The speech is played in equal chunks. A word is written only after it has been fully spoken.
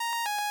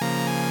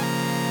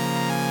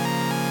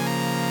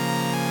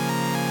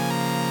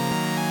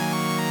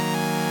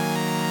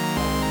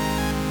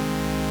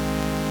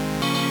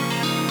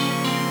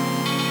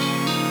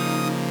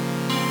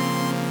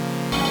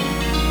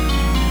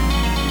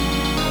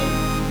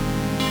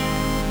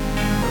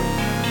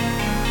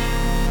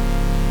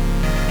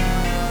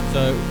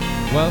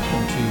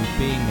Welcome to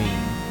Being Me,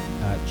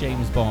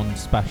 James Bond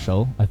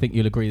special. I think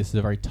you'll agree this is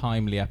a very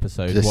timely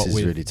episode. This what is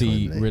with really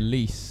the timely.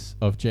 release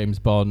of James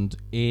Bond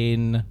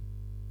in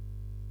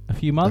a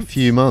few months. A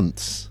few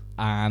months.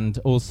 And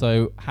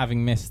also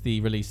having missed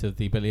the release of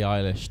the Billie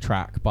Eilish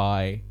track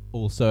by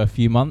also a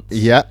few months.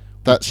 Yeah,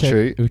 that's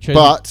true.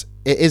 But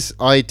it is.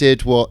 I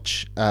did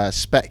watch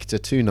Spectre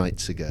 2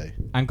 nights ago.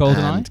 And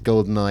GoldenEye? And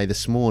GoldenEye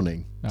this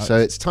morning. No, so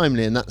it's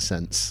timely in that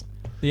sense.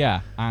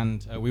 Yeah,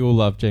 and we all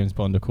love James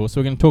Bond, of course.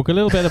 So we're going to talk a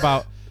little bit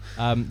about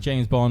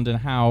James Bond and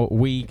how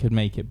we could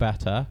make it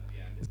better.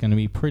 It's going to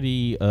be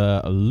pretty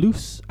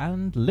loose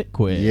and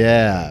liquid.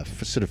 Yeah,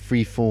 for sort of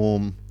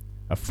freeform.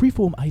 A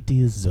freeform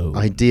idea zone.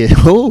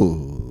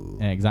 Oh,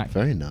 Yeah, exactly.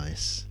 Very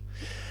nice.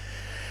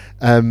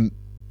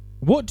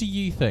 What do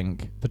you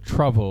think the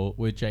trouble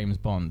with James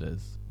Bond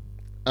is?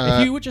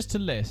 If you were just to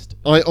list,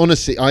 I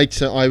honestly, I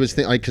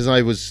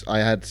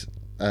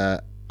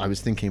was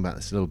thinking about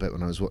this a little bit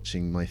when I was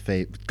watching my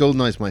favorite.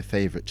 GoldenEye's my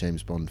favorite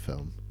James Bond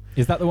film.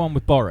 is that the one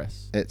with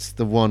Boris? It's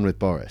the one with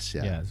Boris.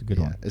 Yeah, Yeah, it's a good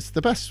one. It's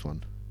the best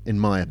one, in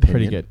my opinion.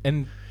 Pretty good.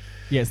 And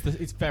yes,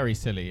 it's very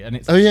silly, and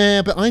it's Oh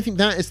yeah, but I think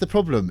that is the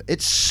problem.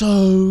 It's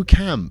so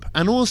camp,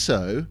 and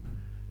also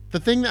the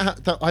thing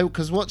that I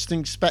because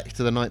watching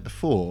Spectre the night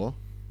before,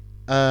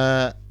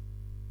 Daniel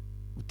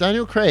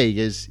Craig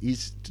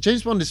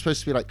James Bond is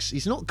supposed to be like,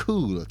 he's not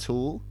cool at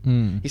all.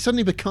 He's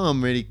suddenly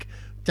become really.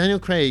 Daniel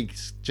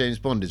Craig's James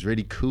Bond is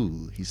really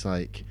cool. He's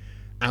like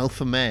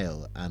alpha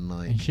male and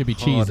like He should be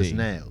hard cheesy. as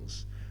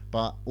nails.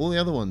 But all the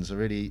other ones are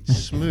really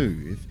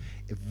smooth.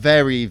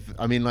 Very,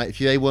 I mean, like if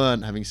they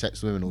weren't having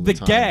sex with women all the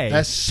time, gay.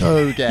 they're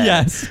so gay.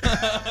 yes.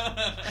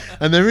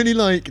 And they're really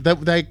like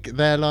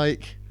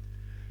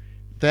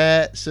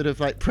they're sort of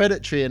like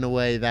predatory in a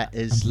way that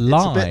is And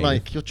it's a bit live.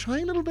 like you're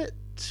trying a little bit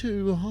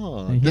too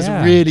hard. There's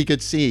Yeah. a really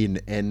good scene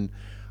in,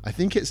 I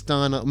think it's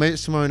maybe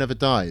it's Tomorrow Never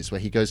Dies, where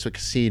he goes to a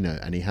casino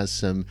and he has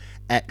some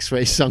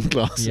X-ray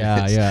sunglasses.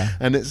 Yeah.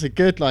 And it's a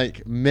good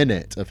like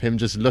minute of him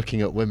just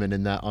looking at women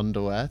in their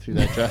underwear through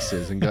their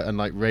dresses and and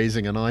like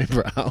raising an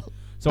eyebrow.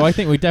 So I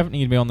think we definitely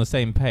need to be on the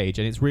same page,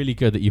 and it's really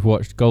good that you've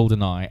watched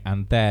GoldenEye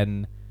and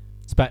then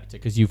Spectre,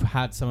 because you've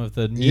had some of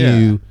the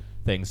new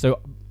things.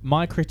 So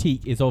my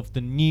critique is of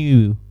the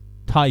new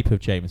type of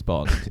James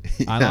Bond,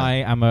 and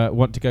I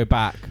want to go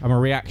back. I'm a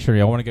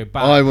reactionary. I want to go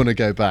back I want to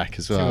go back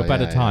as well. to a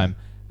better time.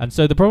 And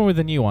so the problem with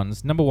the new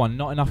ones, number one,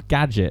 not enough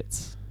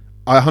gadgets.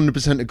 I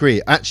 100% agree.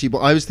 Actually, but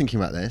I was thinking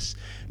about this.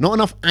 Not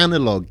enough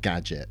analog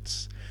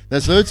gadgets.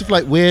 There's loads of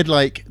like weird,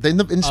 like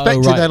in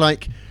Spectre, right. they're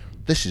like,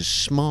 this is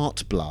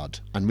smart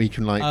blood, and we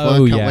can like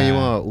Oh, work out where you yeah.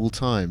 are at all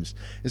times.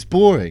 It's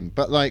boring,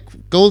 but like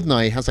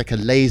GoldenEye has like a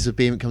laser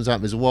beam that comes out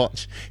of his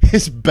watch.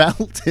 His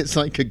belt, it's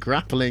like a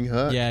grappling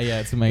hook. Yeah,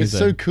 it's amazing. It's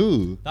so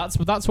cool. That's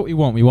what we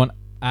want. We want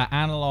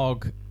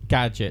analog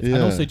gadgets. And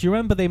Yeah. also, do you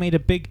remember they made a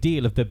big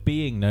deal of there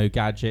being no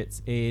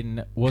gadgets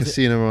in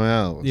Casino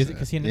Royale. Is it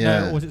Casino? Yeah.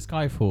 No, or was it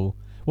Skyfall?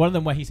 One of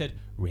them where he said,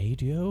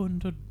 "Radio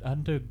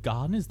and a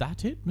gun, is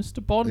that it,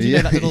 Mr. Bond?" You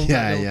know that little,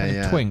 Yeah, that little kind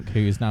of twink who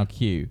is now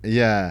Q.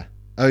 Yeah.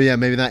 Oh yeah,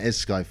 maybe that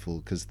is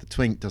Skyfall, because the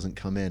twink doesn't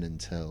come in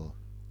until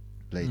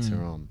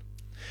later on.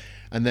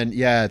 And then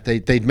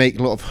they make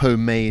a lot of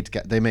homemade.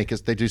 They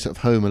do sort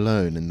of Home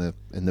Alone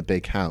in the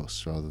big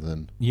house rather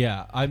than.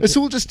 Yeah, It's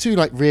all just too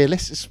like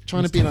realistic. It's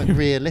trying to be like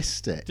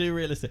realistic. too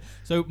realistic.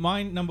 So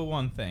my number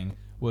one thing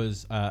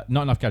was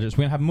not enough gadgets.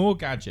 We're gonna have more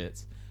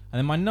gadgets, and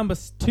then my number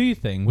two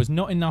thing was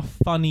not enough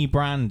funny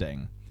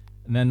branding.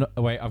 And then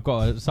wait, I've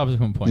got a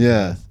subsequent point.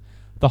 Yeah. To this.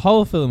 The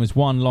whole film is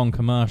one long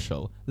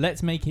commercial.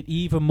 Let's make it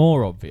even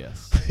more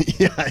obvious.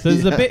 So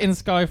there's a bit in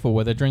Skyfall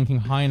where they're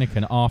drinking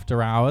Heineken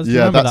after hours. Do you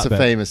Yeah, remember that's that bit?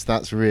 famous.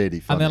 That's really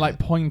funny. And they're like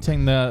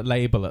pointing the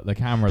label at the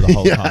camera the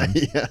whole time.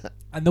 Yeah.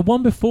 And the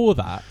one before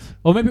that,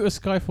 or maybe it was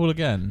Skyfall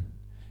again.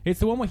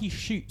 It's the one where he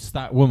shoots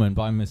that woman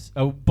by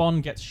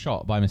Bond gets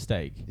shot by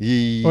mistake.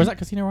 Or is that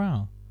Casino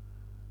Royale?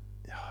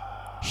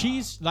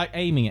 She's like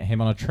aiming at him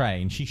on a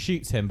train. She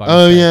shoots him by mistake.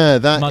 Oh yeah,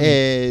 that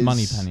is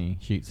Moneypenny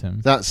shoots him.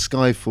 That's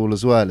Skyfall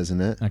as well,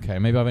 isn't it? Okay,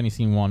 maybe I've only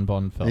seen one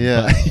Bond film.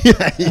 Yeah,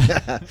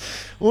 yeah.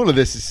 All of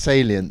this is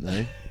salient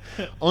though.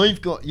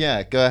 I've got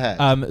go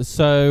ahead.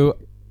 So,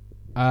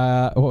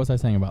 what was I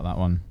saying about that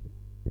one?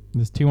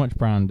 There's too much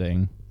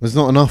branding. There's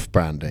not enough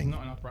branding.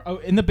 Not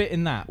enough. In the bit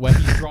in that where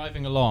he's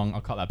driving along,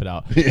 I'll cut that bit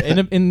out.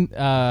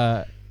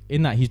 Yeah.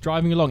 In that he's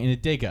driving along in a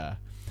digger,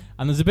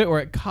 and there's a bit where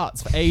it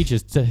cuts for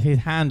ages to his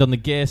hand on the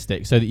gear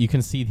stick so that you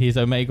can see his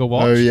Omega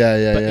watch. Oh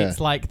yeah. But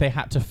it's like they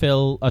had to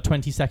fill a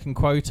 20-second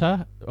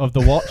quota of the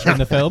watch in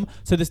the film.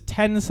 So there's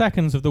 10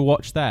 seconds of the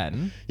watch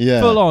then.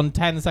 Yeah. Full on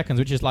 10 seconds,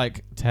 which is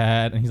like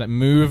 10, and he's like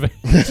moving.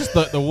 It's just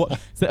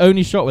it's the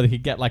only shot where they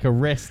could get like a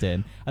wrist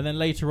in. And then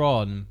later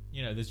on,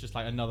 there's just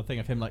like another thing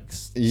of him like...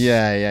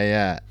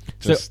 Yeah.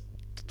 Just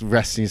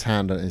resting his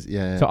hand on his...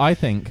 Yeah. So I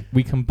think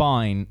we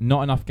combine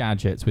not enough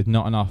gadgets with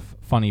not enough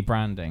funny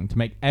branding to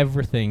make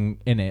everything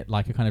in it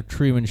like a kind of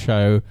Truman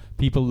Show,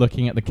 people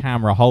looking at the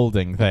camera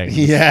holding things.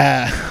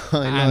 Yeah.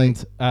 And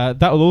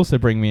that will also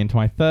bring me into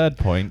my third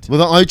point.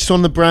 Well, I just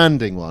on the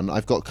branding one,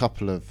 I've got a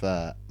couple of...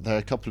 there are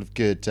a couple of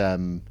good...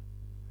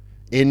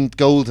 in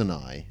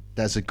GoldenEye,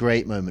 there's a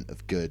great moment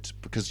of good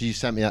because you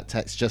sent me that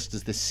text just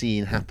as this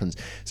scene happens.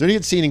 There's a really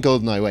good scene in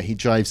GoldenEye where he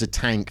drives a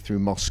tank through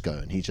Moscow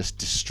and he just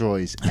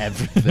destroys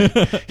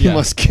everything. He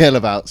must kill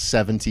about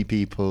 70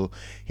 people.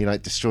 He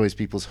like destroys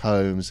people's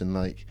homes and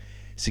like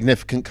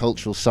significant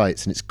cultural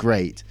sites, and it's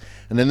great.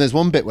 And then there's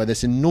one bit where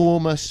this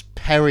enormous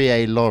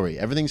Perrier lorry,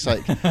 everything's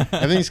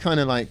kind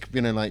of like,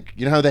 you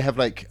know how they have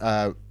like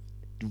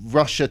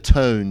Russia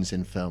tones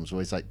in films where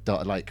it's like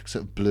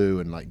sort of blue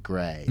and like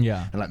grey,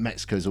 and like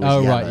Mexico's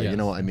always yellow, right, yes. You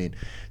know what I mean?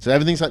 So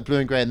everything's like blue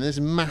and grey, and there's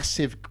a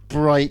massive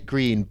bright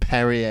green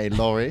Perrier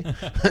lorry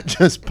that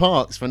just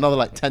parks for another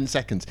like 10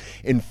 seconds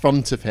in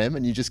front of him,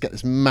 and you just get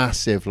this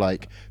massive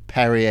like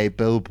Perrier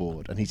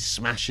billboard, and he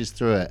smashes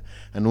through it,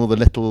 and all the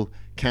little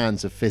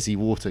cans of fizzy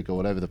water go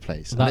all over the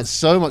place. And it's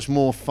so much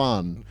more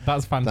fun.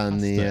 That's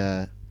fantastic. Than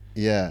the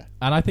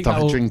and I think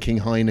that drinking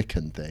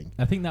Heineken thing.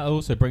 I think that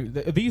also brings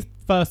these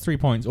first 3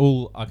 points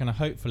all are going to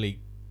hopefully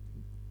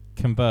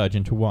converge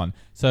into one.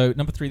 So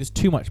number 3, there's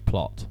too much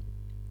plot.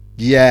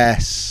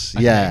 Yes,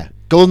 yeah.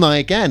 GoldenEye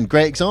again,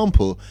 great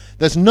example.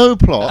 There's no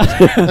plot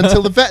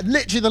until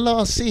literally the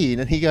last scene,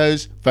 and he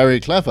goes,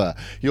 very clever.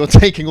 You're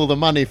taking all the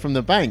money from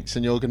the banks,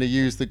 and you're going to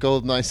use the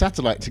GoldenEye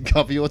satellite to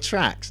cover your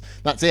tracks.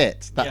 That's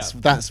it.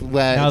 That's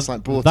where now it's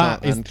like brought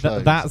up and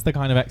closed. That's the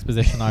kind of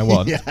exposition I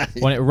want. I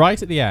want it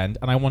right at the end,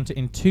 and I want it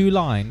in 2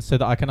 lines so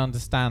that I can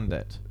understand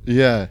it.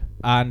 Yeah.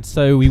 And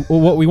so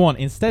what we want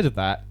instead of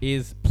that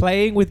is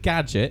playing with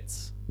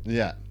gadgets.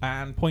 Yeah.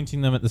 And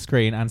pointing them at the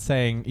screen and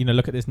saying,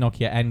 look at this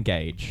Nokia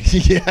N-Gauge.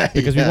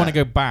 Because we want to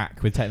go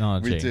back with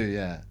technology. We do,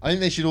 yeah. I think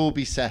they should all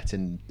be set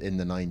in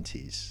the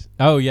 90s.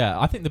 Oh, yeah.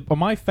 I think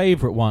my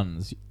favourite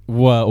ones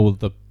were all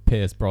the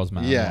Pierce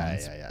Brosnan ones.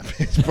 Yeah.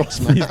 Pierce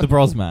Brosnan. He's the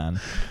Brosman.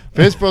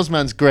 Pierce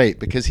Brosnan's great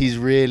because he's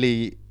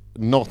really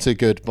not a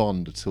good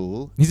Bond at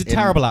all. He's a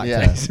terrible actor.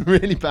 Yeah, he's a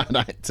really bad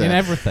actor. In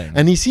everything.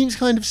 And he seems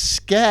kind of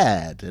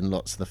scared in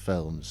lots of the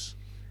films.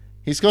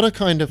 He's got a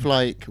kind of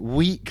like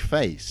weak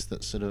face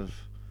that sort of...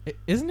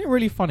 Isn't it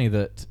really funny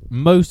that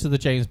most of the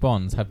James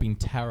Bonds have been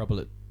terrible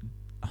at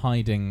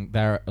hiding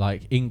their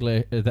like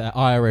English, their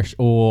Irish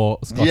or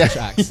Scottish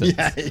accents?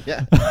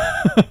 Yeah.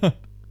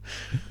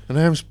 And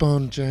James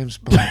Bond.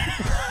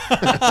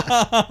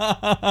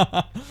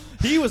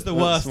 He was the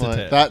worst at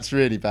it. That's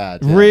really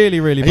bad. Yeah. Really,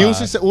 really bad. He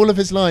also said all of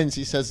his lines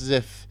he says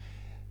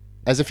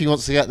as if he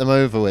wants to get them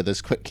over with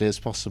as quickly as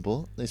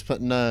possible. He's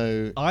put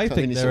no... I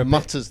think he sort of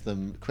mutters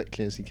them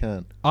quickly as he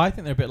can. I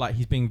think they're a bit like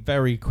he's being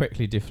very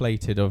quickly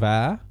deflated of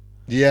air.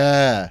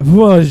 Yeah.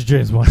 What is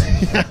James Bond?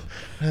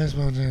 James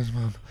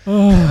Bond.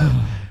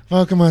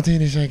 Vodka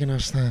martini shaken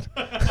off stand.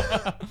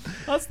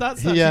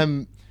 That's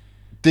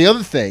the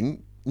other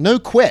thing, no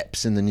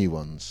quips in the new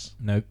ones.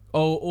 No.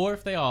 Oh, or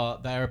if they are,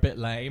 they're a bit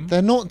lame.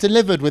 They're not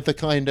delivered with the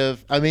kind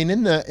of... I mean,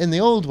 in the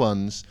old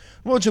ones,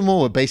 Roger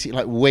Moore would basically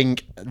like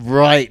wink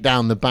right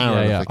down the barrel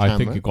of the camera. I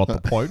think you got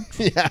the point.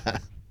 Yeah.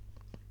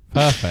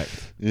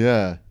 Perfect.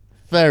 Yeah.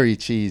 Very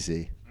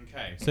cheesy.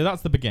 Okay, so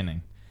that's the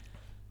beginning.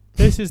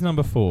 This is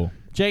number 4.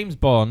 James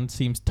Bond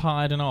seems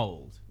tired and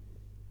old.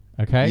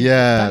 Okay?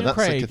 Yeah, Daniel that's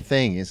Craig, like a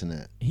thing, isn't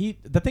it?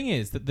 The thing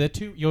is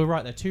that you're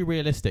right, they're too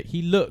realistic.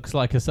 He looks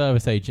like a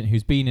service agent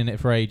who's been in it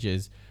for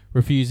ages,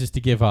 refuses to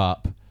give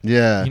up.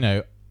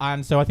 Yeah.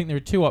 And so I think there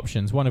are 2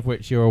 options, one of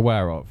which you're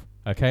aware of.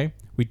 Okay?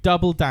 We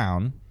double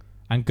down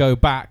and go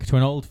back to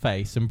an old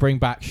face and bring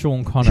back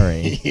Sean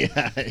Connery.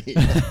 Yeah.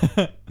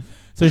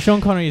 So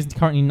Sean Connery is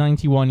currently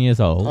 91 years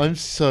old. I'm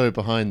so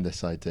behind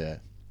this idea.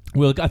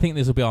 Well, I think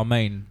this will be our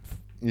main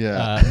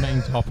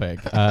topic,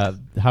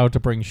 how to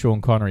bring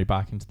Sean Connery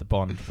back into the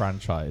Bond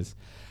franchise.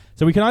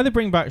 So we can either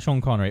bring back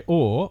Sean Connery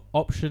or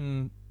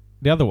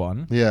the other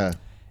one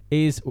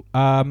is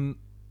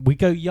we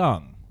go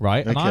young,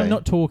 right? And I'm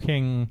not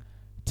talking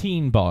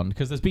teen Bond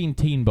because there's been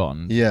teen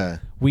Bond. Yeah.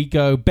 We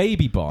go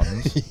baby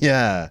Bond.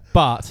 Yeah.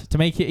 But to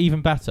make it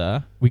even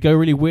better, we go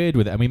really weird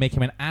with it and we make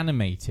him an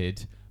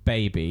animated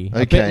baby.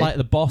 A bit like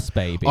the Boss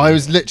Baby. I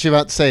was literally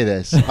about to say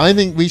this. I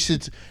think we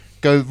should...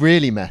 go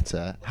really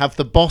meta, have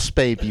the Boss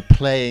Baby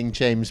playing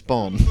James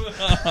Bond.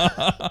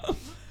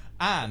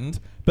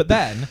 But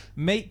then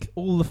make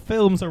all the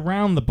films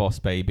around the Boss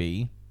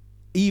Baby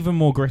even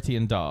more gritty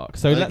and dark.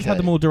 So let's have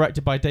them all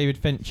directed by David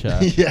Fincher.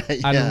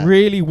 And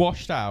really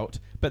washed out,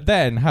 but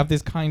then have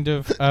this kind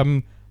of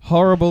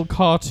horrible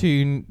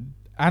cartoon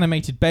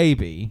animated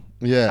baby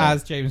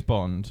as James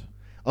Bond.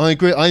 I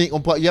agree. I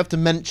think, but you have to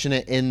mention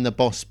it in the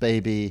Boss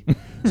Baby.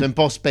 So in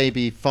Boss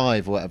Baby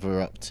 5, whatever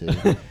we're up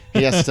to,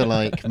 he has to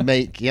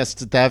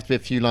there have to be a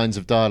few lines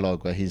of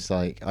dialogue where he's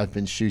like, "I've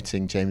been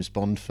shooting James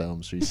Bond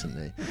films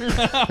recently."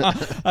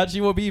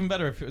 Actually, what would be even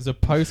better if it was a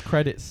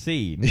post-credit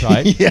scene,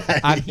 right?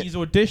 He's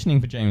auditioning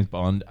for James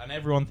Bond, and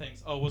everyone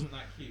thinks, "Oh, wasn't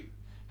that cute?"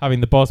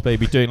 Having the Boss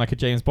Baby doing like a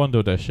James Bond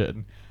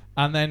audition,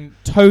 and then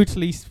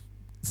totally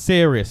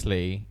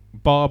seriously.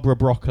 Barbara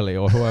Broccoli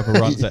or whoever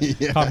runs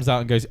it comes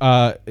out and goes,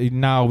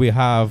 now we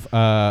have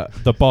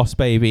the Boss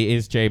Baby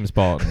is James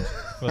Bond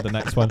for the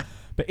next one.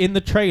 But in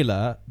the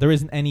trailer, there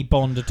isn't any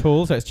Bond at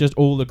all, so it's just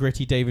all the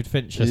gritty David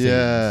Fincher scenes.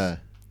 Yeah.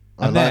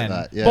 I and like then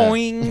that, yeah.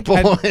 boing,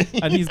 Boing.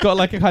 and he's got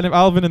like a kind of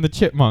Alvin and the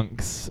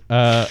Chipmunks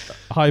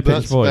high-pitched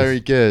That's voice. very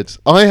good.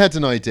 I had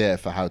an idea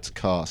for how to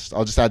cast.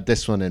 I'll just add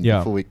this one in Yeah.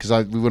 before we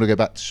want to go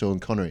back to Sean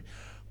Connery.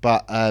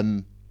 But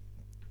I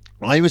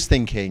was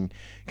thinking,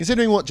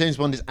 considering what James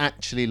Bond is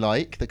actually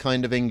like, the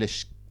kind of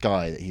English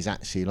guy that he's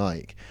actually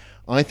like,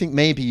 I think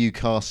maybe you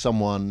cast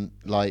someone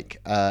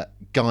like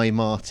Guy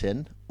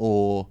Martin,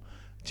 or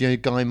do you know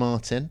Guy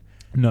Martin?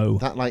 No.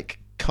 That like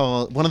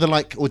car, one of the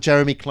like, or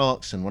Jeremy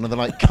Clarkson, one of the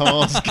like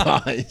Cars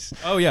guys.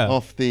 Oh yeah.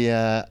 Off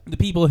the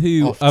people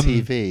who off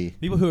TV.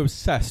 people who are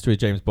obsessed with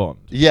James Bond.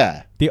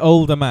 Yeah. The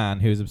older man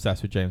who's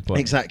obsessed with James Bond.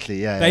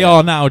 Exactly. Yeah. They yeah.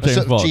 are now A James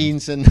sort of Bond.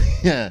 jeans and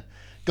yeah,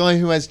 guy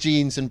who has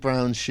jeans and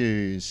brown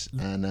shoes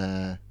and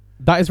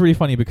That is really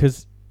funny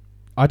because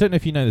I don't know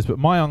if you know this, but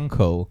my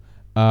uncle,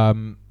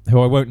 who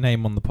I won't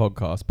name on the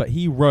podcast, but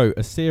he wrote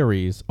a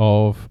series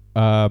of.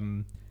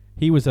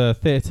 He was a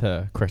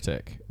theatre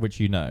critic, which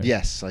you know.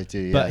 yes, I do.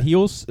 Yeah. But he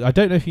also, I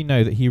don't know if you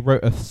know that he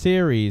wrote a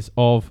series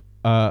of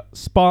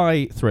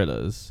spy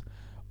thrillers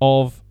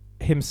of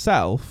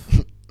himself.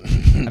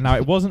 And now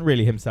it wasn't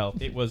really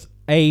himself; it was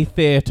a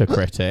theatre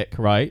critic,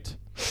 right?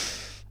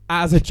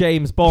 As a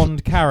James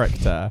Bond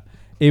character,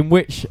 in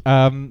which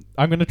I'm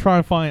going to try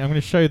and find. I'm going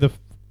to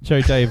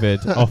show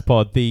David off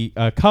pod the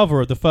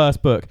cover of the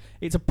first book.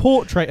 It's a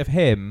portrait of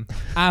him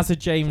as a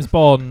James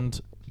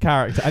Bond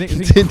character, and it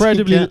was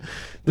incredibly.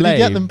 Did he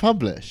get them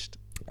published?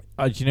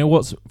 Do you know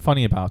what's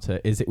funny about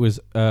it? Is it was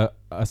a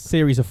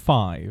series of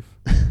 5,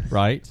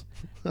 right?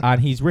 And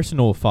he's written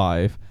all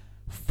 5.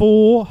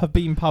 4 have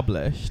been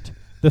published.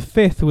 The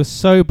 5th was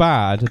so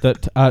bad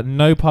that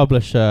no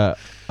publisher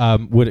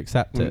would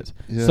accept it.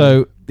 Yeah.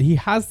 So he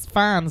has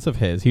fans of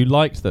his who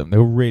liked them. They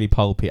were really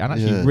pulpy and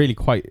actually really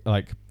quite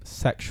like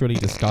sexually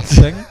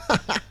disgusting.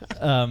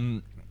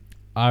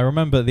 I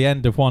remember at the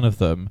end of one of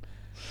them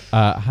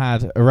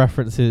had a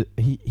reference.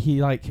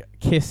 He like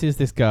kisses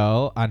this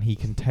girl and he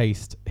can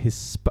taste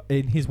his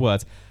in his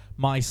words,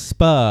 my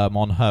sperm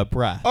on her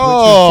breath, which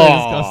was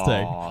so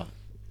disgusting.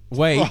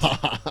 Wait,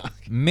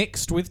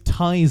 mixed with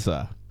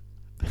Tizer.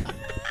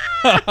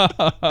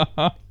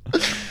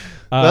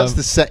 That's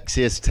the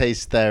sexiest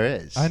taste there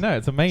is. I know,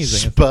 it's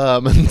amazing.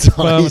 Sperm and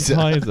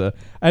Tizer.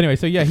 Anyway,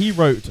 so yeah, he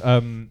wrote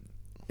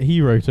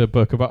a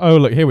book about. Oh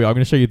look, here we are. I'm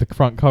going to show you the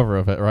front cover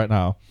of it right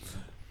now.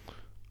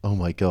 Oh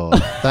my god,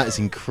 that is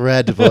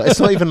incredible! It's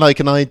not even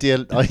like an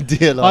idealized.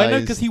 I know,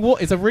 because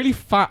it's a really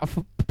fat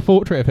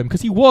portrait of him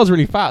because he was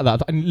really fat at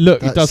that. And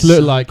look, That's it does look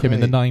so like him in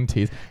the great.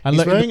 90s. And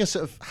He's look, wearing a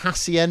sort of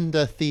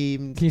hacienda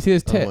themed. can you see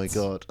his tits?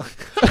 Oh my god!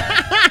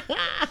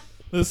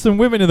 There's some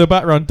women in the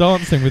background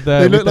dancing with their.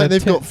 They look with like their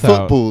they've got tits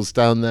out. footballs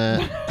down there.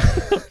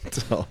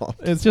 Top.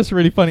 It's just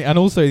really funny. And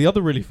also, the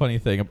other really funny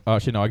thing.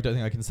 Actually, no, I don't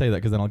think I can say that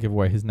because then I'll give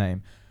away his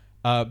name.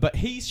 But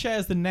he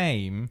shares the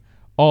name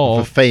Of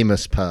a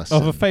famous person.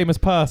 of a famous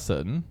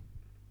person.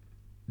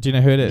 Do you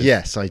know who it is?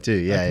 Yes, I do.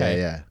 Yeah, Okay.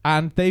 yeah.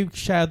 And they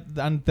shared,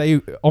 and they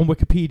on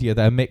Wikipedia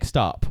they're mixed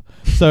up.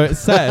 So it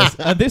says,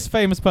 and this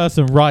famous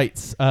person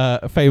writes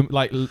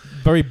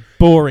very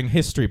boring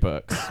history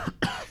books.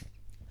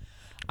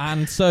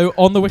 And so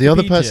on the Wikipedia, The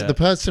other person, the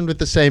person with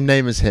the same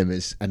name as him,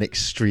 is an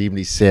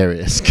extremely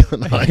serious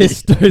guy.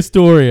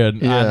 historian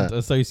Yeah. and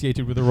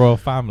associated with the royal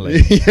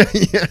family.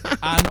 yeah.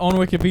 And on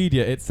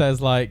Wikipedia, it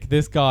says like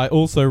this guy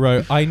also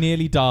wrote, "I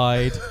nearly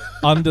died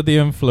under the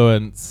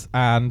influence,"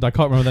 and I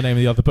can't remember the name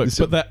of the other books.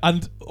 So But on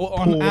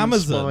porn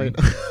Amazon,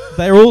 spine.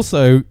 they're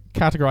also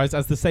categorized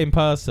as the same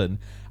person.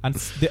 And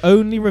the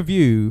only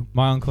review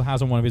my uncle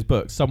has on one of his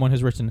books, someone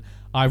has written,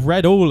 "I've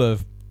read all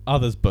of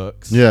others'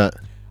 books." Yeah.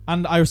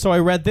 And I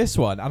read this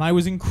one, and I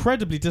was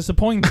incredibly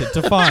disappointed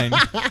to find,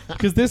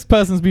 because this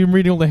person's been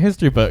reading all the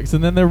history books,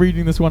 and then they're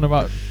reading this one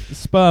about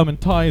sperm and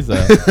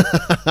Tizer.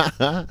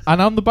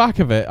 And on the back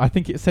of it, I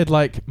think it said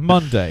like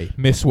Monday,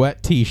 Miss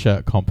Wet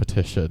T-shirt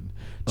competition.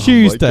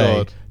 Tuesday,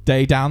 God.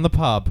 day down the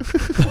pub.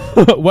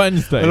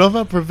 Wednesday. I love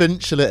how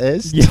provincial it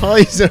is. Yeah.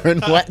 Tizer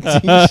and wet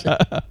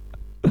t-shirt.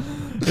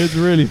 It's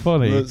really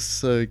funny. That's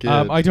so good.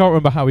 I don't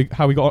remember how we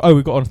got. Oh,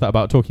 we got onto that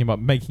about talking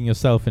about making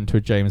yourself into a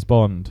James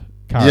Bond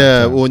character.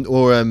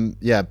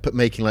 Yeah,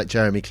 making like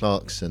Jeremy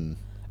Clarkson.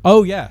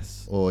 Oh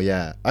yes. Or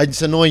yeah,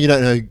 it's annoying you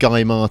don't know who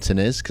Guy Martin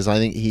is, because I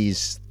think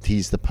he's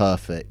the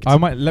perfect.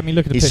 Let me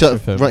look at a He's picture sort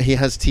of him. right. He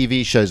has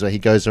TV shows where he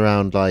goes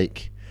around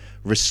like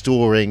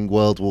restoring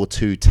World War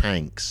II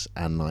tanks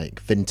and like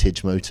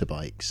vintage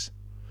motorbikes.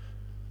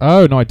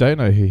 Oh no, I don't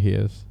know who he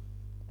is.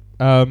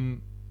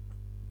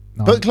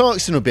 No. But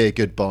Clarkson would be a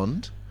good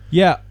Bond.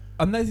 Yeah,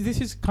 and this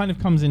is kind of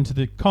comes into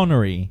the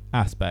Connery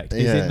aspect.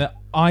 Is Yeah. in that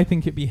I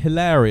think it'd be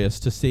hilarious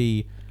to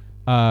see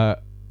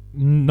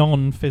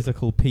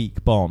non-physical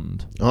peak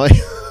Bond.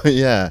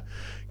 Yeah,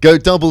 go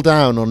double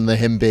down on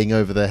him being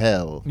over the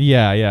hill.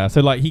 Yeah.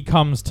 So like he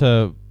comes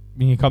down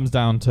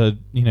to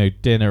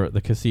dinner at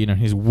the casino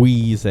and he's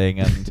wheezing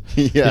and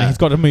Yeah. he's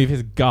got to move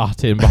his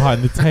gut in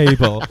behind the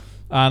table.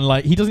 And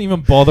like he doesn't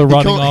even bother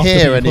running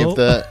after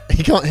people.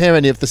 He can't hear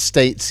any of the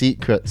state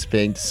secrets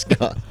being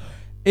discussed.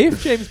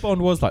 If James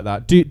Bond was like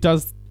that,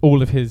 does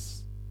all of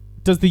his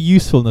does the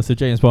usefulness of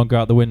James Bond go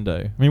out the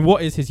window? I mean,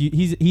 what is his?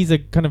 He's a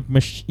kind of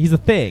he's a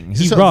thing. He's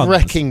He a sort runs. of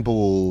wrecking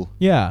ball.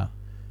 Yeah.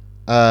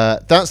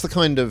 That's the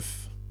kind of.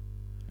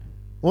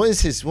 What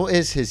is his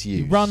use?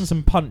 He runs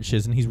and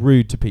punches, and he's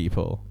rude to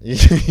people.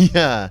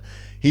 Yeah,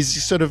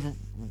 he's sort of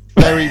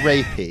very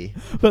rapey.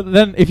 But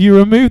then, if you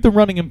remove the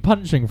running and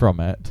punching from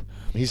it,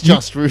 He's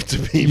just rude to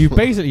people. you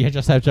basically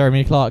just have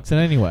Jeremy Clarkson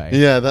anyway.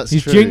 Yeah, that's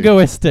he's true.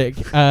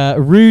 jingoistic,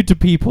 rude to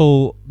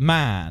people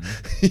man.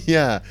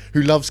 Yeah,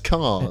 who loves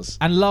cars.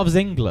 And loves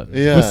England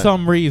Yeah. for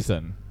some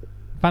reason.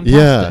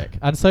 Fantastic.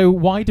 And so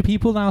why do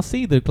people now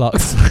see the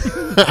Clarkson?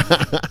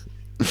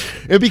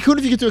 It'd be cool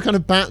if you could do a kind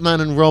of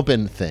Batman and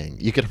Robin thing.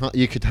 You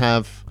could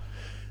have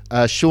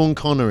Sean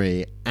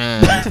Connery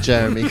and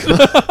Jeremy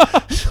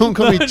Sean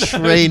Connery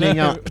training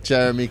up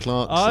Jeremy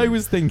Clarkson. I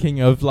was thinking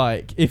of,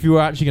 like, if you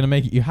were actually going to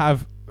make it, you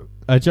have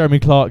Jeremy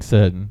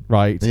Clarkson,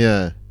 right?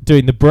 Yeah.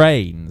 Doing the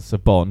brains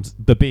of Bond,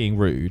 the being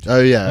rude.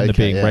 Oh, yeah, and the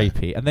okay, being yeah.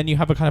 rapey. And then you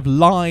have a kind of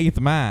lithe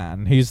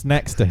man who's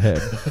next to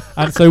him.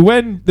 And so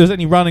when there's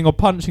any running or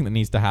punching that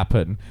needs to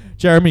happen,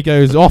 Jeremy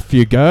goes, off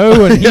you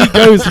go, and he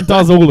goes and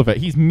does all of it.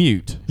 He's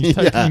mute. He's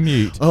totally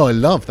mute. Oh, I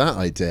love that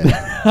idea.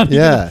 And he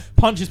Yeah. kind of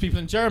punches people,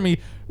 and Jeremy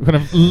kind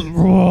of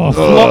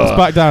flops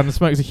back down and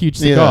smokes a huge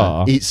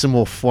cigar. Eat some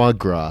more foie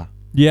gras.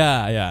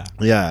 Yeah.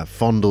 Yeah,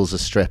 fondles a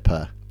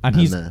stripper. And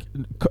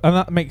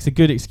that makes a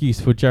good excuse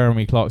for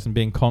Jeremy Clarkson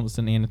being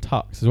constantly in a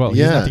tux as well. He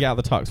doesn't Yeah. have to get out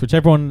of the tux, which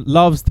everyone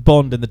loves the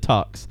Bond in the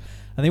tux.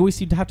 And they always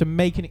seem to have to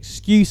make an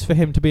excuse for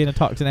him to be in a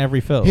tux in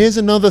every film. Here's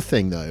another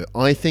thing, though.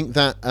 I think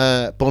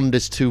that Bond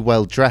is too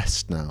well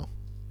dressed now.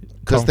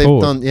 Because Tom they've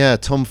Ford. done,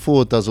 Tom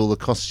Ford does all the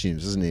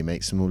costumes, doesn't he?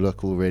 Makes them all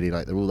look all really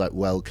like they're all like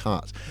well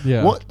cut.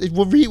 Yeah. We'll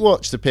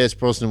rewatch the Pierce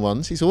Brosnan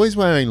ones. He's always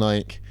wearing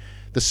like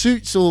the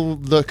suits all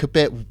look a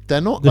bit.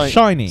 They're not The like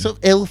shiny. sort of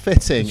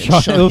ill-fitting,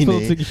 and shiny,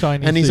 Ill-fitting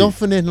shiny and he's suit.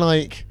 often in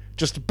like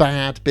just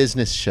bad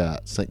business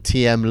shirts, like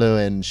TM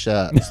Lewin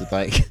shirts with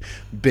like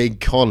big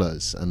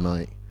collars and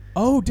like.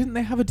 Oh, didn't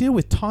they have a deal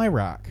with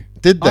Tyrak?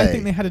 Did they? I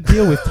think they had a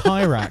deal with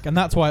Tyrak, and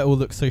that's why it all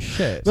looks so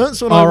shit.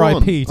 That's what I want.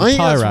 R.I.P. to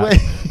I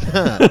think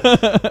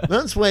Tyrak.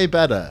 That's way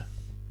better.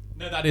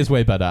 No, that is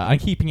way better. And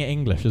keeping it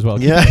English as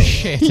well. Yeah. Keeping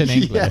shit in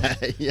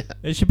English. Yeah.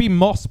 It should be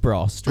Moss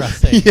Bros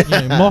dressing.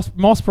 Yeah. You know,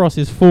 Moss Bros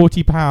is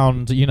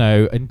 £40,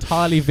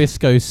 entirely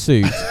viscose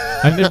suit.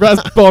 And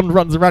as Bond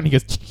runs around, he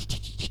goes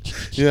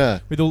Yeah.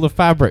 with all the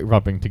fabric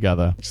rubbing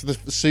together. So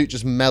the suit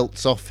just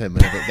melts off him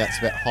whenever it gets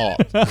a bit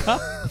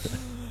hot.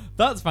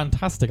 That's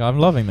fantastic. I'm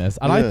loving this.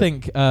 And I Yeah.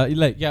 think,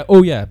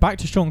 back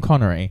to Sean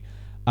Connery.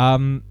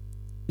 Sean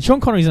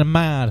Connery's a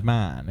mad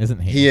man, isn't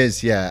he? He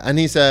is, yeah. And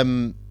he's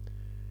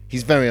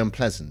very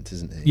unpleasant,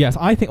 isn't he? Yes,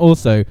 I think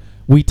also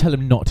we tell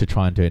him not to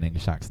try and do an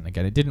English accent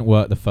again. It didn't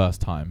work the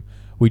first time.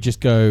 We just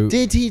go...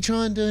 Did he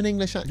try and do an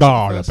English accent?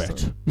 a first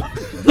bit.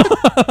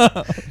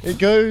 time? It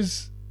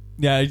goes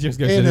Yeah, it just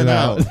goes in and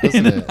out, doesn't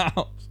in it? and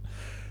out.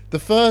 The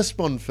first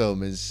Bond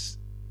film is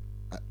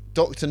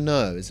Dr.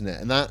 No, isn't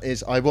it? And that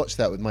is, I watched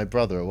that with my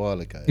brother a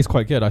while ago. It's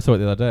quite good. I saw it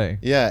the other day.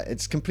 Yeah,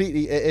 it's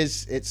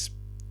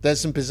there's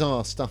some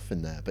bizarre stuff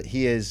in there, but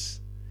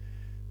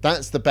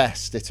that's the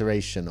best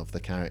iteration of the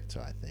character,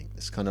 I think.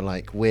 It's kind of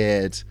like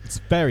weird. It's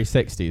very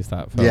 60s,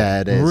 that film.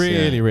 Yeah, it is.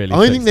 Really, yeah. really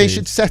I think they 60s.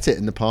 should set it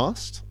in the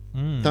past.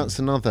 Mm. That's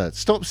another.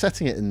 Stop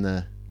setting it in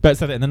the. But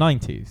set it in the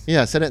 90s.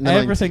 Yeah, set it in the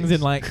Everything's 90s.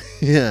 in like...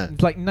 Yeah.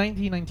 It's like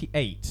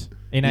 1998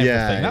 in Yeah,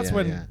 everything. That's yeah,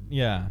 when...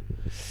 yeah.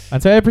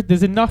 And so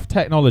there's enough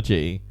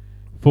technology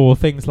for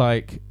things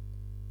like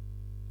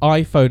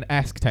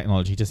iPhone-esque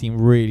technology to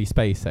seem really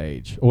space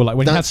age, or like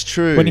when That's he has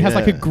true, when he has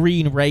like a yeah.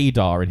 green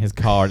radar in his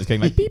car and it's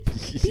going like beep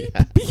beep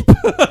Yeah. beep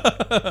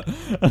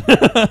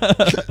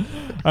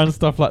and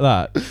stuff like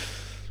that.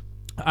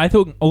 I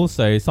thought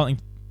also something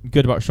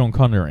good about Sean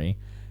Connery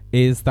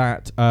is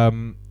that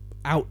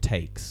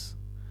outtakes.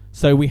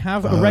 So we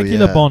have a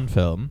regular yeah. Bond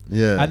film,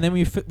 Yeah. and then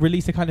we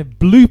release a kind of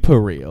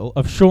blooper reel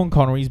of Sean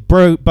Connery's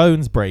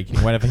bones breaking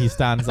whenever he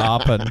stands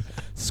up and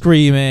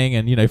screaming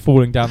and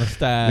falling down the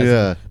stairs,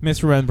 Yeah. and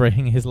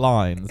misremembering his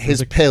lines. His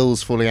There's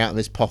pills falling out of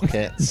his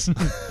pockets.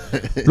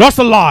 lost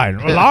a line,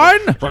 a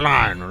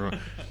line.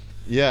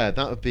 Yeah,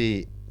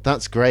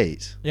 that's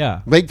great.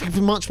 Yeah, Make it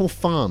much more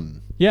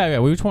fun. yeah.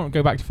 We just want to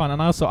go back to fun,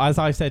 and also, as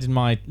I said in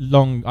my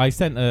I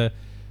sent a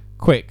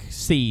quick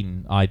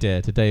scene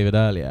idea to David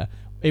earlier.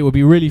 It would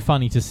be really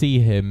funny to see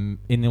him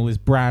in all his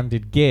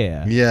branded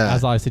gear. Yeah.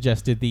 As I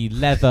suggested, the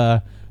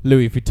leather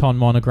Louis Vuitton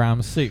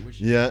monogram suit, which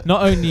Yeah.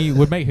 not only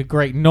would make a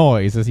great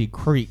noise as he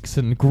creaks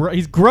and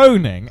he's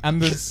groaning, and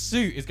the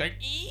suit is going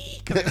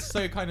because it's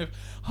so kind of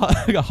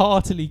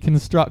heartily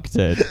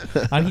constructed,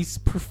 and he's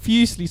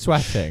profusely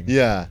sweating.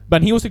 Yeah.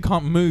 But he also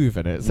can't move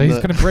in it, so he's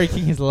No. kind of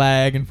breaking his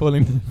leg and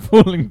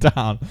falling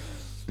down.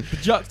 The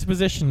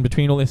juxtaposition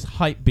between all this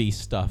hype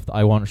beast stuff that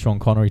I want Sean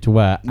Connery to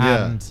wear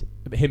Yeah. and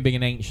him being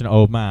an ancient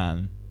old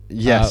man.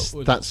 Yes,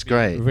 would that's be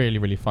great. Really,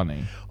 really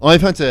funny.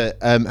 I've had to.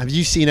 Have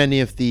you seen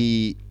any of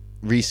the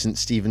recent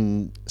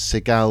Steven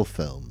Seagal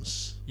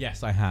films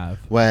Yes, I have.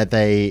 where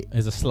they?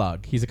 He's a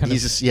slug. He's a kind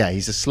of...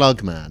 He's a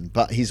slug man,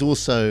 but he's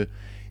also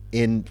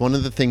in one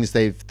of the things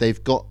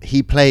they've got,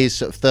 he plays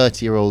sort of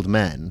 30-year-old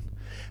men,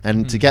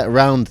 and to get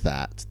around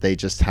that, they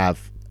just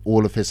have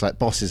all of his like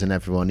bosses and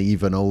everyone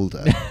even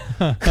older.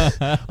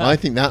 I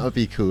think that would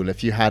be cool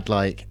if you had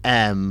like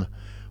M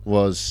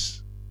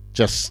was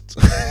just.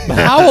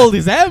 How old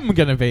is M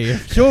gonna be?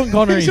 If Sean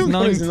Connery's Sean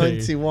Connery's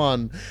 90.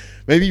 91.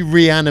 Maybe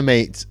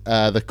reanimate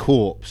the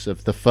corpse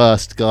of the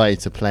first guy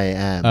to play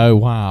M. Oh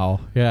wow,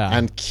 yeah.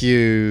 And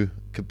Q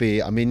could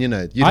be. I mean, you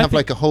know, you'd have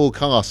like a whole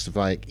cast of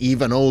like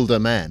even older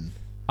men.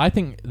 I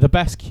think the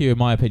best Q, in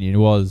my opinion,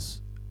 was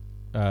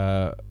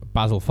Basil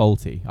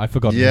Fawlty. I've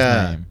forgotten his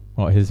name.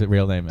 What his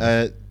real name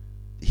is?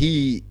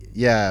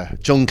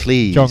 John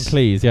Cleese. John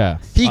Cleese, yeah.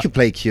 He could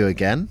play Q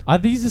again.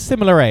 He's a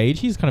similar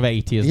age. He's kind of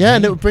 80, isn't he? Yeah,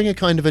 and it would bring a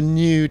kind of a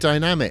new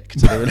dynamic to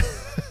the.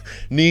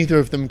 Neither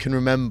of them can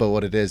remember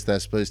what it is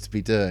they're supposed to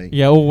be doing.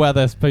 Yeah, or where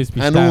they're supposed to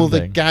be standing. And all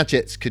the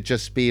gadgets could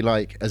just be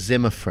like a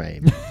Zimmer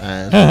frame.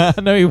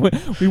 No,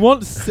 we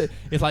want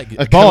it's like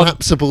a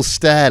collapsible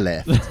stair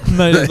lift.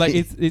 No, like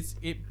it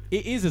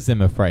is a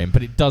Zimmer frame,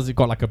 but it's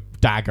got like a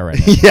dagger in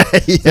it. Yeah.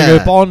 So you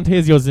go, Bond,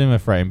 here's your Zimmer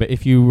frame, but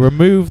if you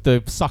remove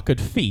the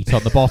suckered feet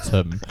on the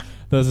bottom,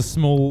 there's a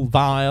small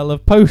vial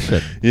of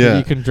potion that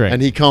you can drink.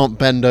 And he can't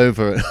bend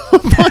over it.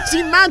 Why is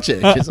he magic?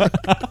 It's like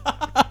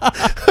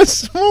a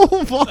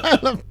small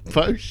vial of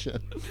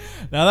potion.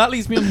 Now that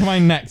leads me on to my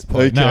next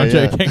point. No, I'm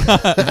joking.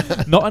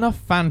 Not enough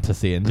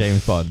fantasy in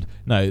James Bond.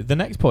 No, the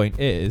next point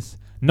is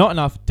not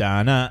enough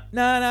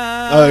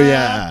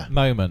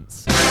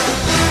moments.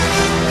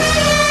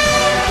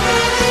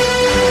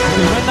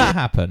 When that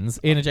happens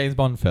in a James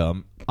Bond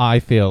film, I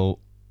feel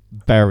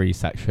very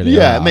sexually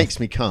aroused. It makes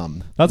me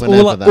come. That's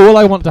all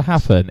I want to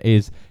happen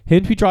is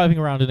him to be driving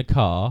around in a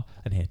car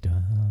and hear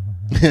dun,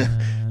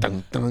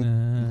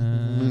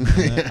 dun.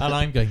 And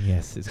I'm going,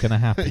 yes, it's going to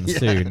happen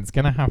soon. It's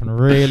going to happen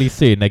really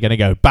soon. They're going to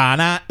go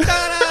ba-na.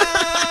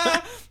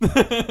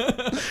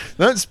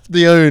 That's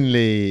the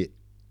only.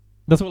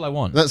 That's all I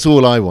want. That's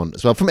all I want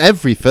as well from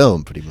every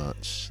film, pretty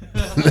much.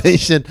 They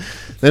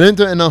don't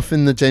do it enough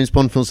in the James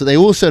Bond films, so they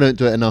also don't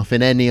do it enough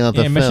in any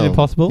other film. Mission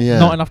Impossible. Yeah.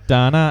 Not enough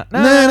da-na.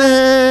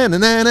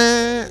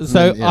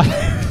 So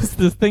I was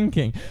just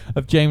thinking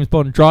of James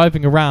Bond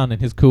driving around in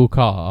his cool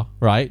car,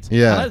 right?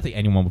 Yeah. I don't think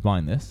anyone would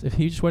mind this if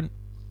he just went,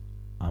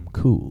 I'm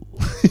cool.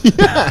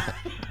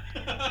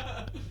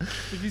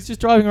 If he's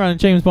just driving around and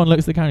James Bond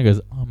looks at the camera and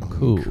goes, I'm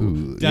cool.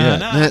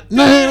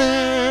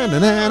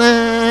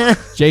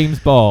 James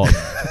Bond,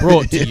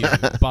 brought to you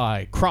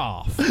by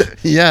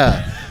Kraft.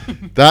 Yeah.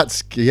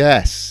 That's,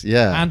 yes,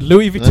 yeah. And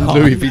Louis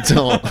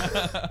Vuitton.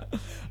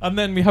 And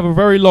then we have a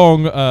very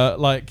long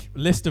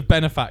list of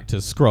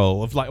benefactors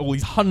scroll of like all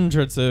these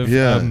hundreds of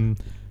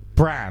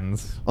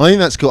brands. I think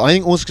that's cool. I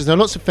think also because there are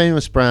lots of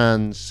famous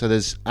brands. So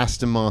there's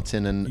Aston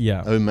Martin and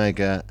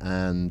Omega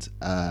and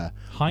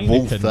Heineken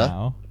Walther.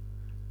 now.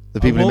 The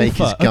people who make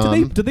his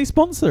gun. Do they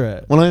sponsor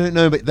it? Well, I don't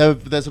know, but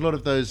there's a lot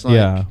of those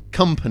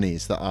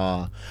companies that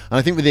are. And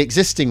I think with the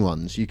existing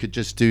ones, you could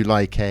just do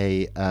like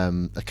a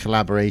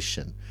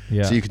collaboration.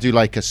 Yeah. So you could do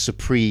like a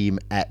Supreme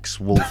X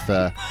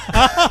Walther,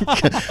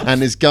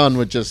 and his gun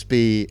would just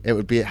be.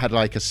 It had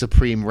like a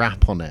Supreme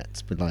wrap on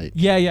it, but like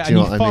and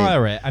you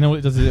fire it, and all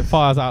it does is it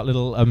fires out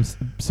little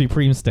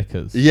Supreme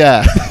stickers.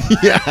 Yeah,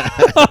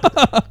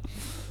 yeah.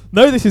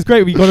 No, this is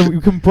great. We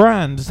can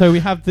brand. So we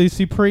have the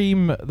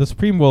Supreme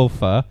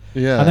Wolfer.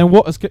 Yeah. And then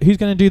who's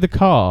going to do the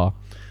car?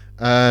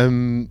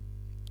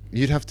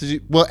 You'd have to do.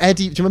 Well,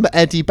 Eddie. Do you remember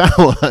Eddie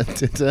Bauer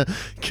did a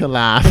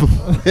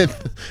collab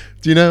with?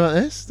 Do you know about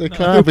this? The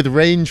collab with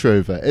Range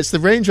Rover. It's the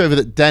Range Rover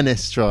that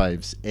Dennis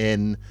drives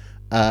in.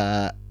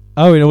 In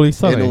Always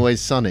Sunny. In Always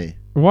Sunny.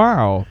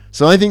 Wow.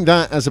 So I think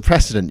that as a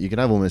precedent, you could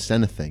have almost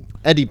anything.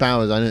 Eddie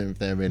Bauer's, I don't know if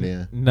they're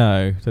really.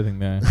 No, don't think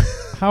they're.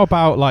 How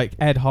about like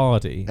Ed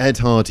Hardy? Ed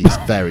Hardy's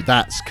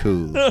that's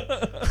cool.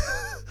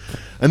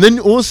 And then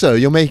also,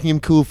 you're making him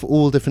cool for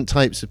all different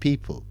types of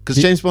people. Because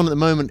James Bond at the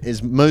moment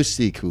is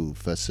mostly cool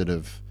for sort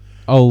of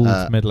old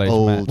middle-aged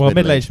men. Well,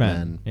 middle-aged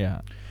men.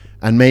 Yeah.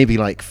 And maybe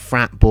like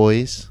frat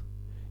boys.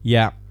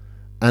 Yeah.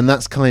 And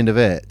that's kind of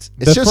it.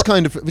 It's just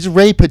kind of it's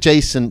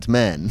rape-adjacent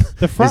men.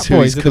 The frat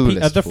boys are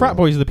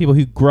the people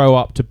who grow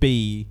up to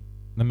be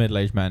the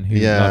middle-aged men. Who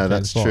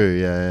that's true.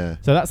 Yeah.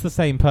 So that's the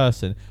same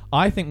person.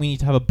 I think we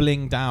need to have a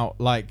blinged out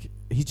like.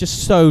 He's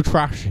just so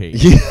trashy.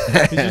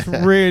 Yeah. He's just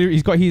really.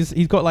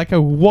 He's got like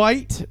a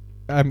white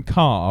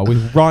car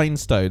with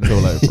rhinestones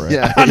all over it.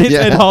 Yeah, and it's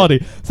Ed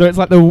Hardy. So it's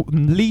like the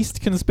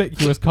least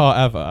conspicuous car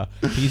ever.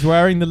 He's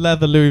wearing the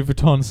leather Louis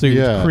Vuitton suit,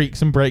 which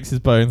creaks and breaks his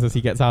bones as he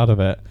gets out of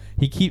it.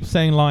 He keeps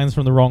saying lines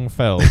from the wrong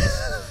films.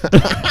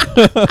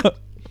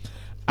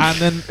 And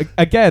then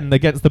again,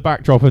 against the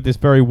backdrop of this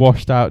very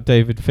washed out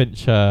David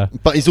Fincher.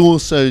 But he's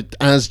also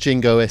as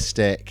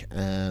jingoistic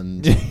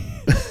and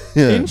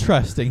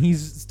interesting.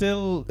 He's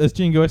still as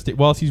jingoistic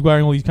whilst he's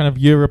wearing all these kind of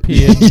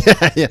European.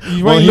 Yeah.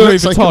 He's wearing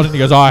Louis Vuitton and he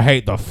goes, I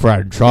hate the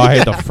French. I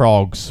hate the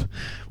frogs.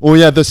 Or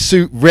the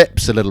suit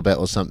rips a little bit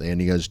or something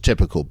and he goes,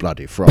 typical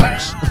bloody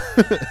frogs.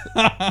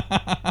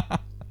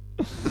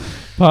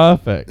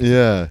 Perfect.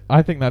 Yeah.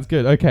 I think that's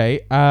good.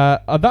 Okay,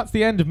 that's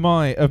the end of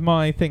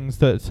my things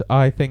that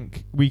I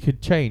think we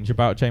could change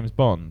about James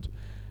Bond.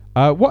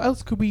 What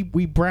else could we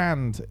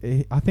brand?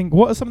 I think,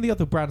 what are some of the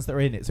other brands that are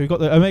in it? So we've got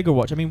the Omega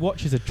watch. I mean,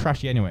 watches are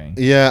trashy anyway.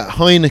 Yeah,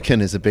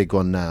 Heineken is a big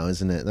one now,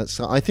 isn't it?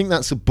 I think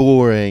that's a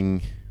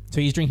boring. So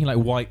he's drinking like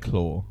White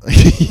Claw.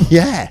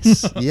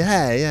 Yes.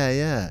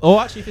 Yeah. Or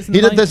actually, if it's in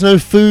the There's no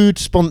food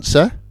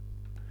sponsor.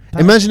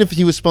 Imagine if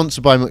he was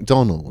sponsored by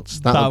McDonald's.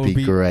 That would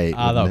be great.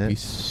 That would it? be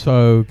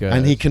so good.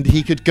 And he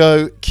could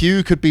go.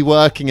 Q could be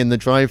working in the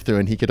drive-thru,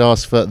 and he could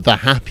ask for the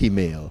Happy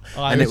Meal,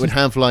 and it would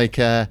have like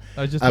a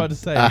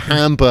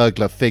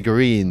Hamburglar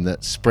figurine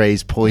that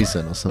sprays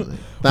poison or something.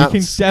 That's we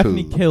can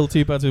definitely cool. kill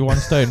two birds with one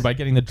stone by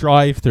getting the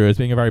drive-thru as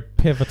being a very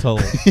pivotal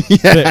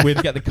bit.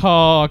 We'd get the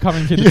car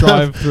coming through the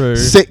drive-thru.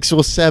 6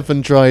 or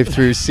 7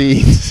 drive-thru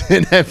scenes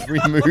in every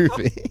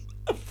movie.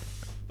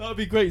 That would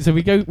be great. So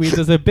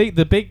there's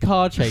the big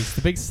car chase,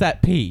 the big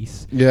set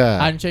piece.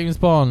 Yeah. And James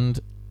Bond,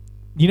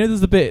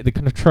 there's the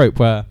kind of trope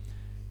where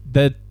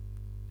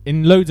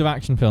in loads of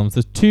action films,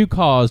 there's 2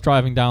 cars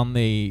driving down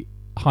the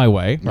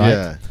highway, right?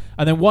 Yeah.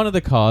 And then one of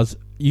the cars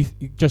you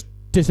just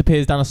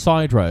disappears down a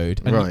side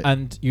road, and, Right.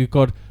 and you've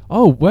got,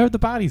 where have the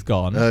baddies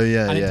gone? Oh,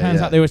 yeah, And it yeah, turns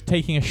yeah. out they were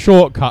taking a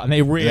shortcut and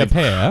they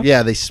reappear.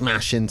 Yeah, they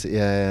smash into.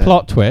 Yeah.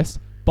 Plot twist: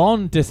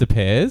 Bond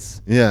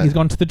disappears. Yeah. He's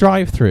gone to the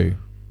drive-through.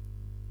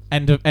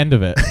 End of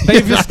it.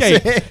 They've That's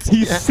escaped. it.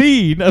 He's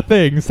seen a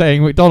thing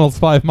saying McDonald's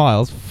 5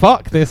 miles.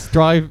 Fuck this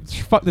car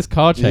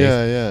chase.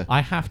 Yeah.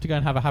 I have to go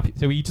and have a happy.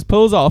 So he just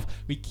pulls off.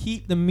 We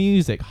keep the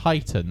music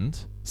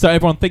heightened, so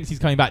everyone thinks he's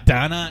coming back.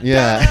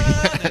 Yeah.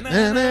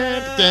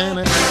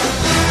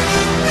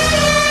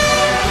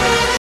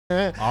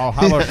 I'll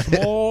have a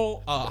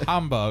small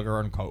hamburger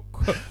and Coke.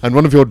 And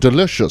one of your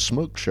delicious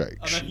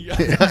milkshakes. And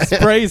then he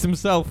sprays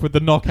himself with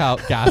the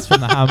knockout gas from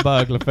the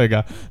Hamburglar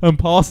figure and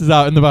passes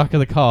out in the back of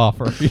the car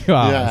for a few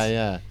hours.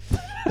 Yeah.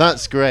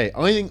 That's great.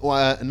 I think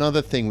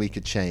another thing we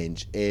could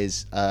change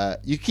is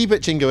you keep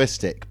it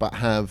jingoistic, but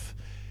have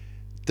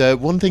the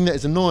one thing that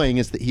is annoying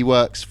is that he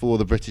works for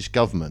the British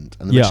government,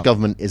 and the British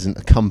government isn't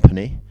a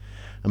company.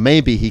 And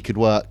maybe he could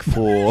work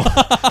for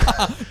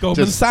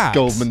Goldman Sachs.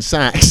 Goldman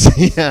Sachs.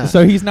 Yeah.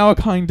 So he's now a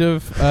kind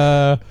of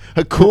a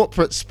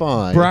corporate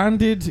spy.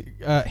 branded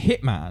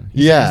hitman.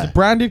 He's a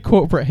branded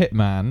corporate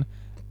hitman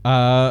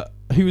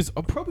who is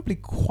probably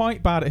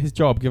quite bad at his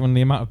job given the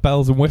amount of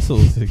bells and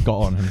whistles he got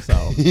on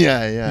himself.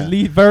 Yeah.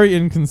 Very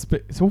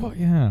inconspicuous. So what?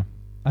 Yeah.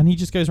 And he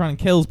just goes around and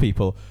kills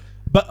people,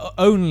 but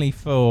only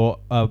for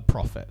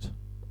profit.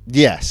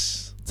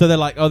 Yes. So they're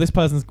like, this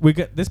person's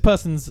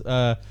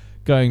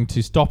going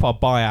to stop our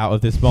buyout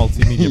of this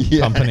multimedia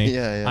company.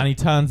 Yeah. And he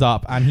turns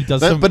up and he does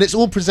but it's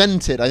all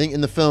presented. I think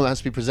in the film it has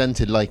to be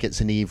presented like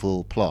it's an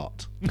evil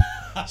plot.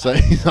 So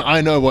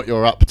I know what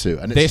you're up to,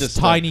 and it's this just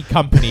tiny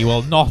company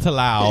will not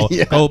allow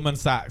Goldman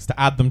Sachs to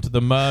add them to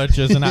the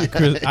mergers and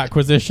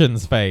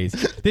acquisitions phase.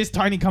 This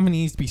tiny company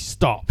needs to be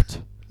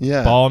stopped.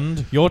 Yeah.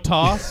 Bond, your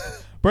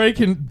task: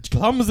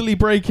 clumsily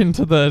break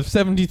into the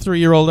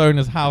 73-year-old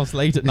owner's house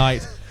late at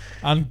night.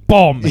 And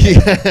bomb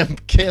him.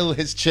 Kill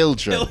his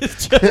children.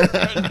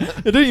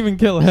 They don't even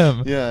kill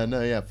him.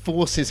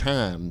 Force his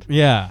hand.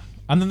 Yeah.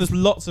 And then there's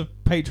lots of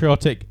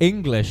patriotic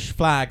English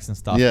flags and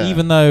stuff, Yeah.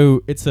 even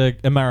though it's an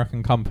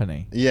American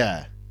company.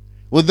 Yeah.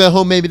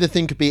 Well, maybe the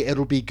thing could be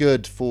it'll be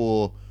good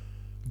for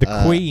the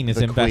Queen is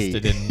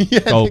invested in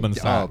Goldman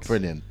Sachs. Oh,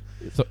 brilliant.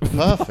 So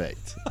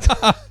Perfect.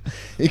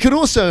 You could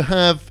also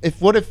have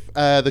what if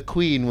the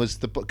Queen was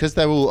because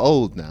they're all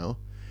old now.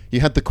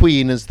 You had the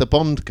Queen as the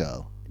Bond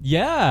girl.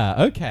 Yeah,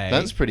 okay.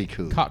 That's pretty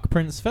cool. Cuck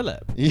Prince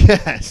Philip.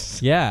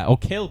 Yes. Yeah, or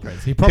kill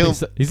Prince.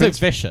 He's so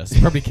vicious. He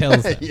probably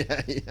kills him.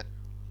 Yeah.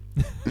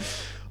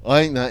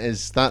 I think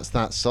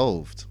that's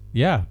solved.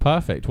 Yeah,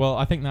 perfect. Well,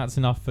 I think that's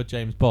enough for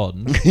James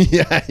Bond.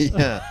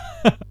 Yeah.